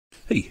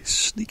Hey,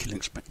 sneaky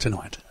links back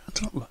tonight.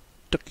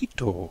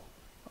 Tuquito.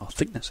 I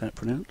think that's how it's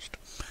pronounced.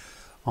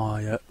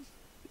 I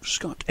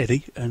Skyped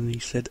Eddie and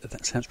he said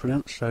that's how it's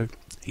pronounced, so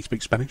he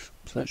speaks Spanish,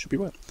 so that should be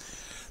right.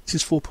 This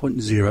is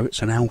 4.0,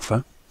 it's an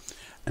alpha,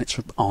 and it's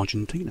from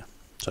Argentina.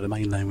 So the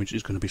main language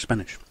is going to be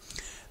Spanish.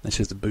 And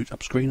this is the boot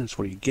up screen, that's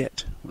what you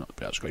get. Well, not the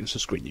boot up screen, it's the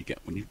screen you get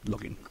when you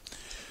log in.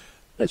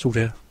 That's all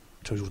there,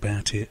 tells you all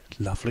about it,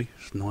 lovely,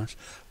 it's nice.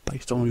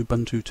 Based on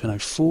Ubuntu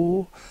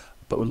 10.04,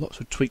 but with lots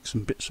of tweaks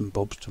and bits and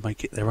bobs to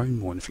make it their own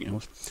more than anything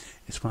else.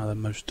 It's one of the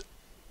most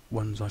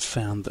ones I've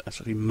found that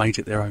actually made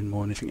it their own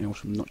more than anything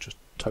else, and not just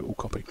total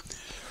copy.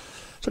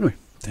 So anyway,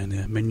 down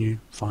there, menu,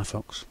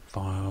 Firefox,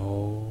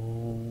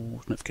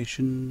 files,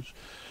 notifications,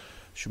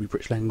 should be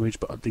British language,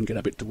 but I didn't get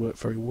that bit to work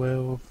very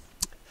well.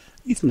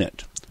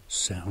 Ethernet,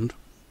 sound,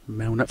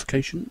 mail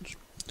notifications,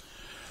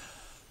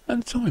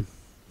 and the time.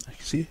 As you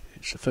can see,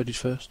 it's the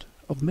 31st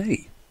of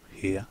May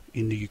here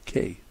in the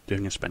UK,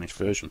 doing a Spanish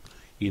version.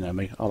 You know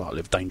me, I like to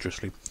live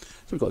dangerously.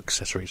 So we've got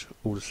accessories,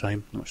 all the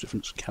same, not much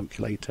difference.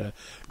 Calculator,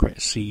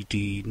 great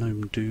CD,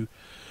 gnome do,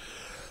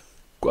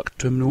 Guac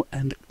terminal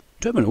and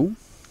terminal.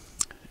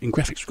 In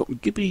graphics we've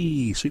got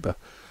Gibby, super,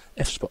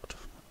 F-Spot,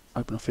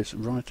 OpenOffice,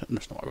 Writer, and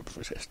that's not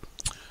OpenOffice, it's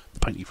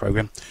the Painty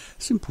program.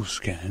 Simple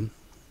scan.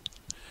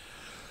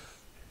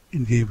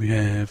 In here we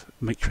have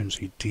Matrix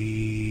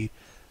CD,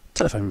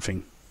 telephone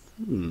thing.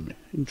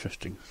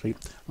 Interesting. See,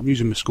 I'm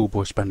using my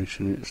schoolboy Spanish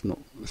and it's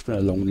been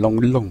a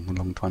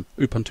long time.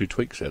 Ubuntu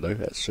tweaks there though,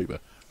 that's super.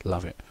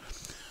 Love it.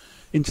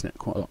 Internet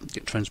quite a lot.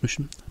 Get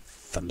transmission,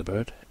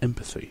 Thunderbird,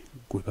 Empathy,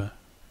 Gwibber,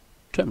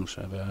 terminal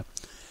server,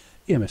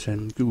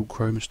 EMSN, Google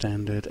Chrome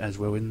standard as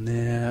well in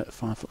there,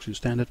 Firefox is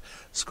standard,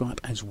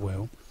 Skype as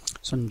well,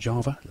 Sun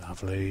Java,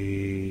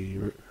 lovely,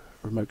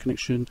 remote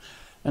connection,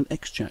 and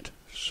XChat,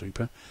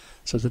 super.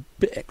 So there's a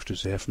bit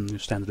extras there from the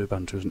standard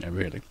Ubuntu, isn't there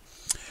really?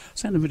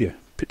 Sound and video,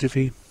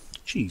 PitTV,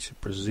 Cheese,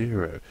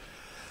 Brasero,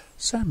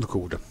 Sound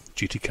Recorder,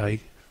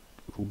 GTK,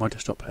 all my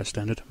desktop as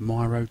standard,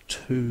 Miro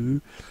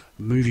 2,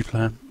 Movie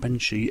Player,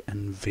 Banshee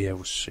and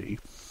VLC. And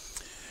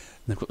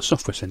they've got the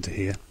software centre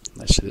here.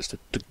 They said it's the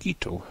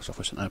Tuquito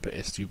software centre, but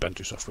it's the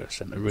Ubuntu software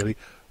centre really,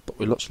 but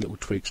with lots of little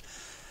tweaks.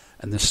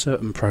 And there's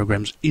certain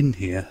programs in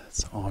here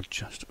that are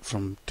just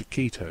from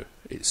Tuquito.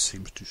 It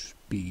seems to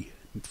be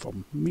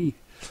from me.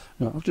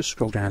 Now, I'll just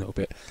scroll down a little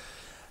bit.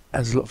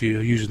 As a lot of you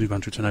are using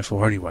Ubuntu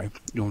 10.04 anyway,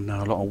 you'll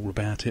know a lot all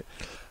about it.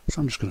 So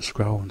I'm just going to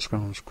scroll and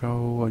scroll and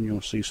scroll, and you'll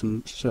see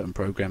some certain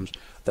programs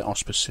that are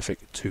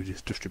specific to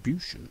this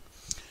distribution,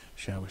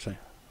 shall we say.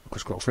 I could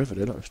scroll forever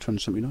there, like it's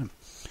 279.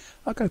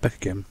 I'll go back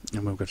again,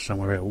 and we'll go to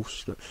somewhere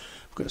else. We've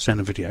got the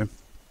sound and video.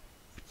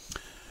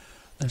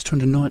 There's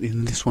 290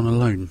 in this one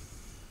alone.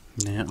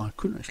 Now, I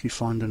couldn't actually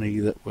find any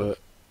that were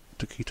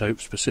Tuquito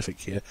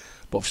specific here,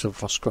 but obviously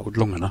if I scrolled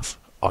long enough,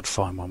 I'd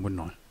find one,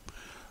 wouldn't I?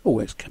 Oh,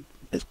 it's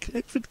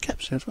with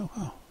caps there as well.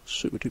 Oh,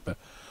 super duper.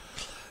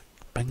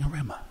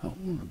 Bangarama. Oh,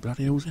 what the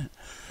bloody hell's that?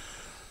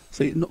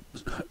 See, not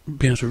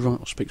being able to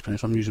write or speak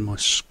Spanish, I'm using my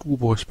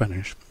schoolboy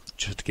Spanish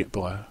just to get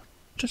by.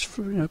 Just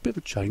for, a bit of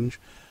a change.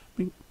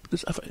 I mean,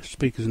 there's other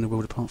speakers in the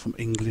world apart from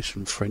English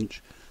and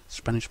French,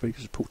 Spanish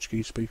speakers,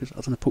 Portuguese speakers.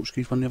 I've done a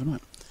Portuguese one the other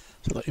night.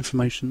 So like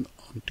information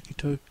on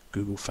Tuquito,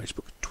 Google,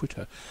 Facebook,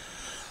 Twitter.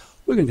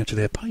 We're going to go to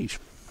their page.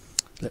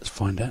 Let's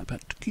find out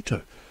about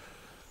Tuquito.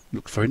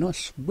 Looks very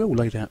nice. Well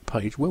laid out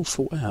page, well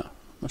thought out.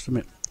 Must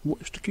admit.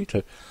 What is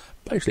Tuquito?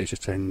 Basically it's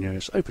just saying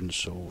it's open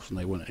source and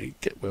they want to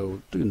get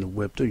well, doing the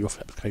web, do your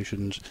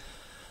applications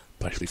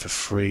basically for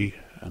free,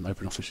 and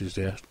OpenOffice is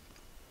there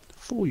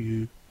for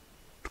you.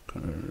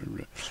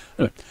 Anyway,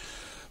 we'll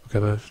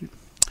go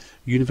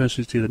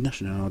University of the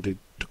Nacional de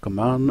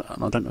Tucumán,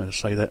 and I don't know how to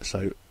say that,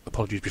 so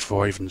apologies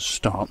before I even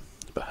start,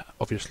 but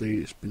obviously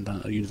it's been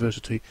done at a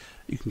university.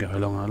 You can go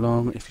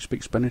along. If you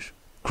speak Spanish,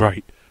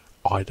 great.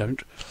 I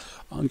don't.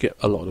 I get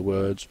a lot of the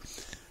words,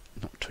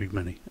 not too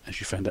many, as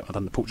you found out. I've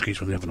done the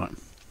Portuguese one the other night,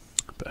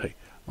 but hey,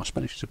 my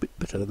Spanish is a bit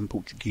better than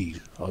Portuguese,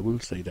 I will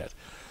say that.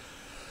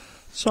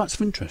 Sites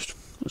of interest,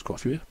 there's quite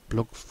a few here.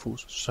 Blog,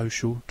 force,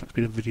 social,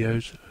 Tuxedo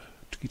videos,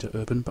 Tuquito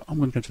Urban, but I'm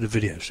going to go to the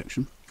video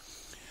section.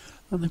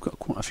 And they've got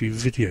quite a few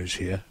videos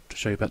here to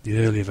show you about the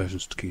earlier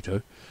versions of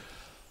Tuquito.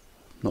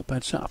 Not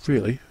bad setup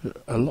really,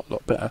 a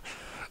lot better.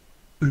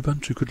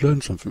 Ubuntu could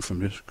learn something from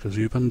this, because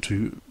the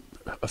Ubuntu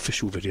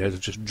official videos have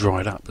just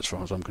dried up as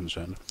far as I'm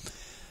concerned.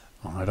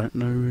 I don't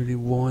know really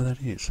why that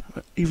is.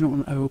 Even on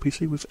an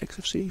OLPC with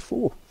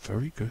XFCE4,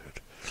 very good.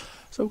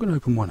 So we're going to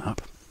open one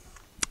up,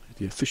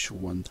 the official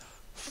one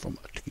from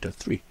Tuquito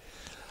 3.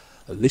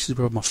 This is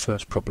where my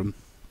first problem,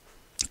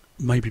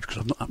 maybe because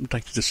I've not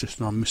updated the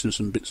system, I'm missing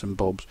some bits and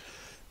bobs,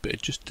 but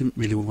it just didn't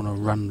really want to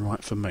run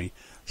right for me,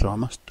 so I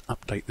must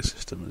update the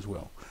system as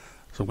well.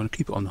 So I'm going to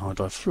keep it on the hard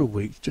drive for a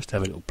week, just to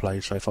have a little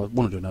play, so if I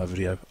want to do another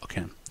video, I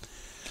can.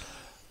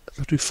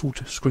 I do full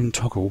screen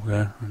toggle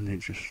there, and it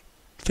just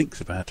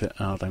thinks about it,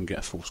 and I don't get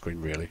a full screen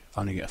really.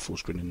 I only get a full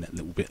screen in that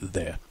little bit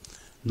there.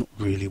 Not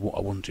really what I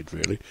wanted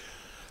really.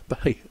 But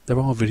hey, there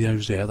are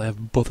videos there, they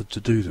have bothered to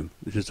do them.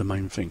 This is the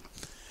main thing.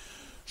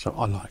 So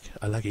I like.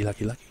 I lucky.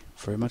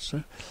 very much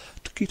so.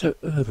 Tuquito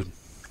Urban,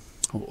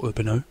 or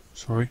Urbano,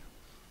 sorry.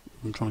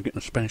 I'm trying to get in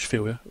the Spanish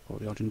feel here, or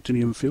the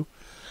Argentinian feel.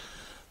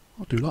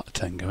 I do like the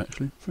tango,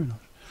 actually. Very nice.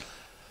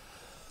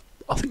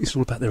 I think it's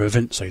all about their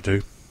events they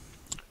do.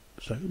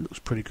 So it looks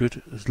pretty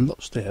good. There's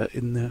lots there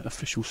in their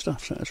official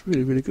stuff, so that's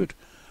really, really good.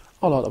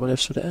 I like the way they've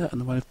set it out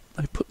and the way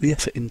they've put the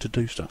effort in to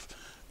do stuff.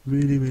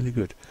 Really, really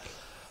good.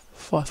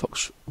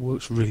 Firefox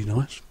works really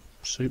nice.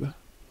 Super.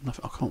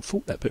 Nothing, I can't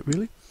fault that bit,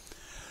 really.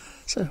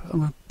 So I'm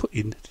going to put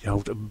in the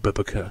old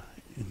Babaka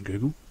in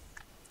Google.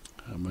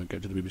 I'm going to go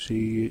to the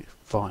BBC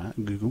via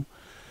Google.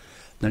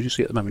 Now, as you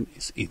see at the moment,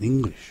 it's in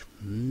English.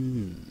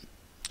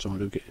 So I'm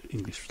going to get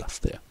English stuff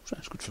there. So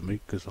that's good for me,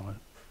 because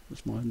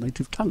it's my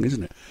native tongue,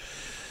 isn't it?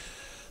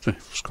 So,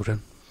 scroll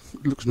down.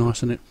 It looks nice,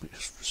 isn't it?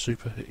 It's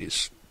super.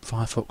 It's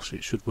Firefox.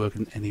 It should work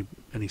in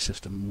any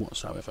system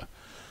whatsoever.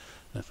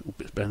 There's all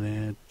bits down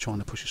there.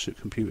 China pushes to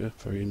computer.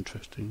 Very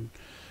interesting.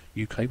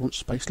 UK wants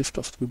space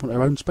liftoff. We want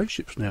our own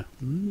spaceships now.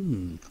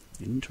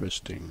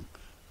 Interesting.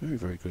 Very,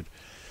 very good.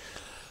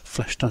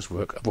 Flash does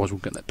work, otherwise we'll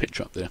get that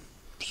picture up there.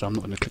 So I'm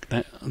not going to click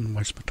that and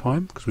waste my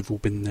time, because we've all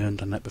been there and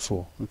done that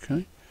before.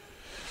 Okay.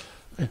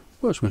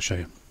 What else am I going to show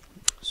you?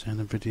 Sound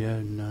and video?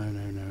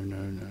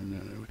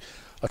 No.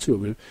 I'll tell you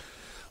what we'll do.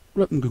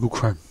 We'll open Google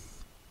Chrome.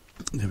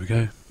 There we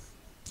go.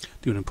 Do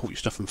you want to import your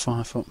stuff from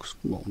Firefox?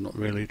 Well, not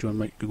really. Do you want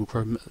to make Google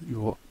Chrome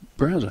your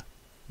browser?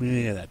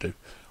 Yeah, that'll do.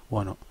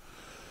 Why not?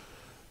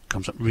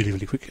 Comes up really,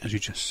 really quick, as you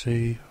just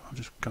see. I'll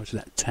just go to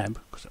that tab,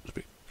 because that was a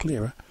bit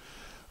clearer.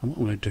 And what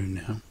I'm going to do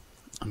now,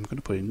 I'm going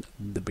to put in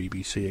the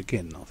BBC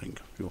again, I think.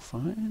 You'll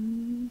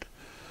find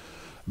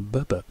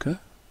Babaka.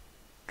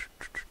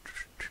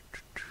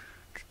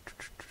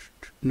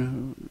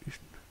 No,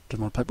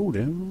 doesn't want to play ball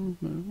there.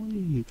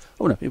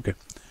 Oh no, here we go.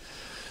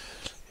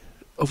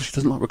 Obviously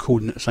doesn't like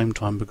recording at the same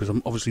time, because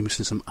I'm obviously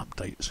missing some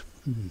updates.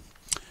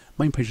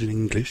 Main page is in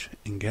English,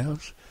 in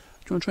Gauss.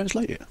 Do you want to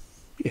translate it?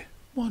 Yeah,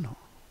 why not?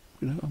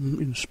 You know, I'm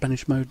in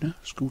Spanish mode now.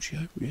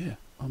 Sculcio, yeah,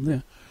 I'm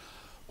there.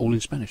 All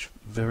in Spanish.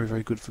 Very,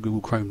 very good for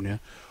Google Chrome now.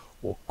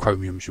 Or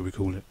Chromium, shall we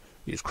call it.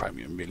 It's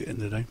Chromium, really, at the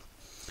end of the day.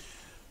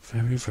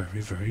 Very,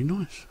 very, very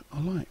nice.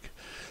 I like.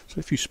 So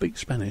if you speak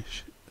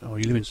Spanish, or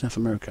you live in South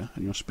America,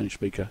 and you're a Spanish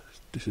speaker,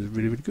 this is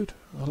really, really good.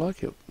 I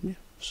like it. Yeah,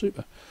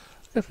 super.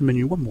 I'll go to the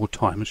menu one more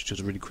time. It's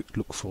just a really quick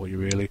look for you,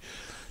 really.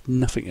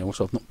 Nothing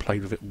else. I've not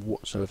played with it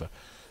whatsoever.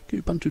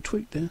 Get Ubuntu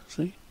tweak there,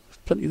 see? There's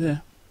plenty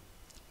there.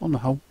 On the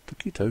whole,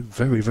 Tuquito,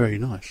 very, very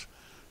nice.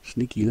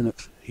 Sneaky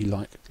Linux, he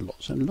liked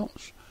lots and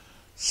lots.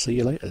 See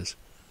you later.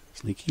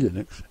 Sneaky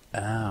Linux,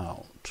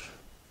 out.